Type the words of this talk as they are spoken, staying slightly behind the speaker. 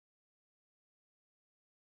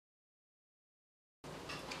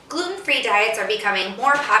gluten-free diets are becoming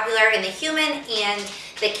more popular in the human and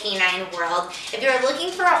the canine world. If you're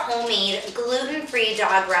looking for a homemade gluten-free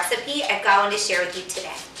dog recipe, I've got one to share with you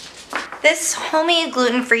today. This homemade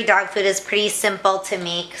gluten-free dog food is pretty simple to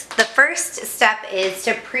make. The first step is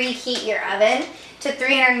to preheat your oven to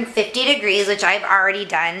 350 degrees, which I've already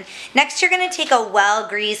done. Next, you're gonna take a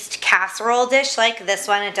well-greased casserole dish like this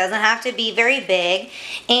one. It doesn't have to be very big.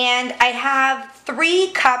 And I have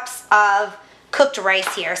 3 cups of cooked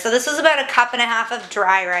rice here. So this was about 1.5 cups of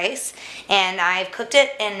dry rice, and I've cooked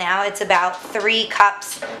it, and now it's about 3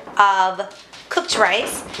 cups of cooked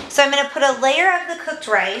rice. So I'm gonna put a layer of the cooked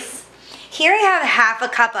rice. Here I have 1/2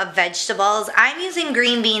 cup of vegetables. I'm using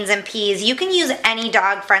green beans and peas. You can use any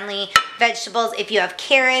dog-friendly vegetables. If you have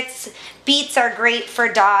carrots, beets are great for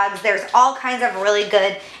dogs. There's all kinds of really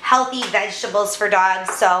good, healthy vegetables for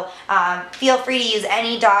dogs. So feel free to use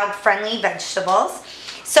any dog-friendly vegetables.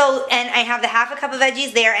 So, and I have the 1/2 cup of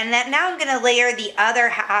veggies there, and then now I'm gonna layer the other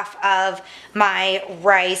half of my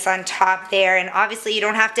rice on top there. And obviously you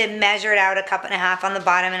don't have to measure it out, 1.5 cups on the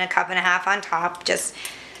bottom and 1.5 cups on top. Just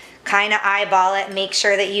kind of eyeball it, make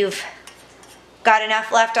sure that you've got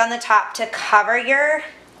enough left on the top to cover your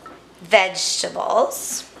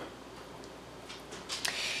vegetables.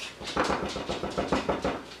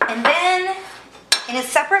 And then in a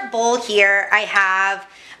separate bowl here, I have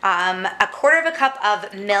 1/4 cup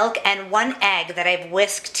of milk and 1 egg that I've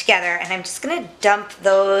whisked together, and I'm just gonna dump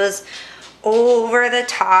those over the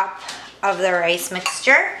top of the rice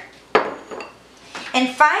mixture.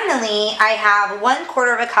 And finally, I have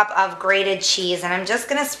 1/4 cup of grated cheese, and I'm just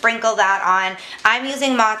gonna sprinkle that on. I'm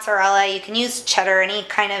using mozzarella. You can use cheddar, any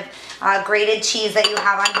kind of grated cheese that you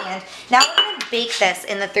have on hand. Now we're gonna bake this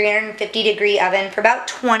in the 350 degree oven for about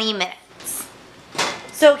 20 minutes.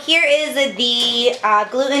 So here is the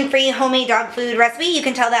gluten-free homemade dog food recipe. You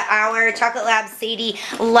can tell that our Chocolate Lab Sadie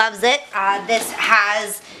loves it. This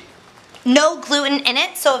has no gluten in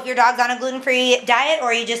it, so if your dog's on a gluten-free diet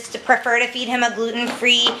or you just prefer to feed him a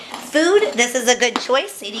gluten-free food, this is a good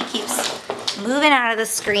choice. Sadie keeps moving out of the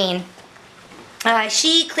screen.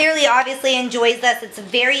 She clearly obviously enjoys this. It's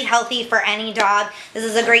very healthy for any dog. This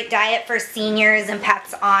is a great diet for seniors and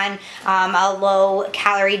pets on a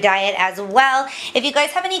low-calorie diet as well. If you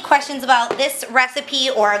guys have any questions about this recipe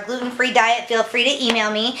or a gluten-free diet, feel free to email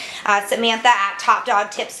me,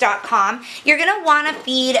 Samantha@topdogtips.com. You're going to want to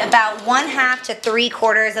feed about 1/2 to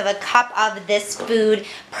 3/4 of a cup of this food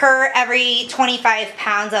per every 25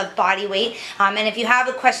 pounds of body weight. And if you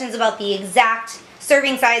have questions about the exact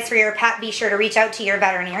serving size for your pet, be sure to reach out to your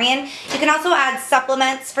veterinarian. You can also add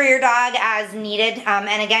supplements for your dog as needed.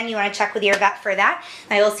 And again, you want to check with your vet for that.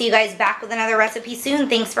 I will see you guys back with another recipe soon.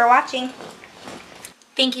 Thanks for watching.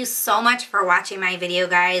 Thank you so much for watching my video,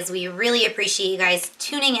 guys. We really appreciate you guys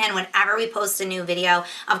tuning in whenever we post a new video.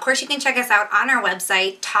 Of course, you can check us out on our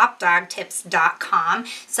website, topdogtips.com.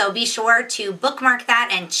 So be sure to bookmark that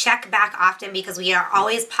and check back often, because we are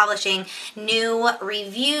always publishing new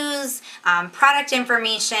reviews, product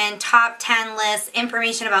information, top 10 lists,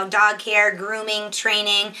 information about dog care, grooming,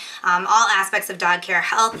 training, all aspects of dog care,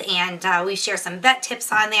 health, and we share some vet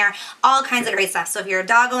tips on there, all kinds of great stuff. So if you're a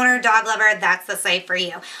dog owner, dog lover, that's the site for you.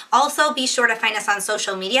 Also, be sure to find us on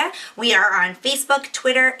social media. We are on Facebook,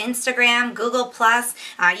 Twitter, Instagram, Google+.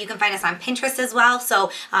 You can find us on Pinterest as well.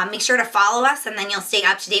 So make sure to follow us, and then you'll stay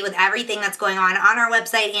up to date with everything that's going on our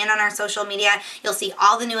website and on our social media. You'll see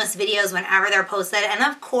all the newest videos whenever they're posted. And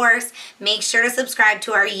of course, make sure to subscribe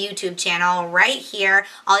to our YouTube channel right here.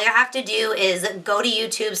 All you have to do is go to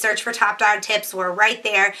YouTube, search for Top Dog Tips. We're right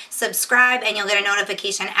there. Subscribe, and you'll get a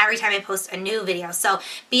notification every time I post a new video. So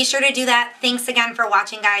be sure to do that. Thanks again for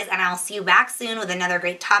watching, guys, and I'll see you back soon with another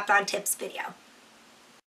great Top Dog Tips video.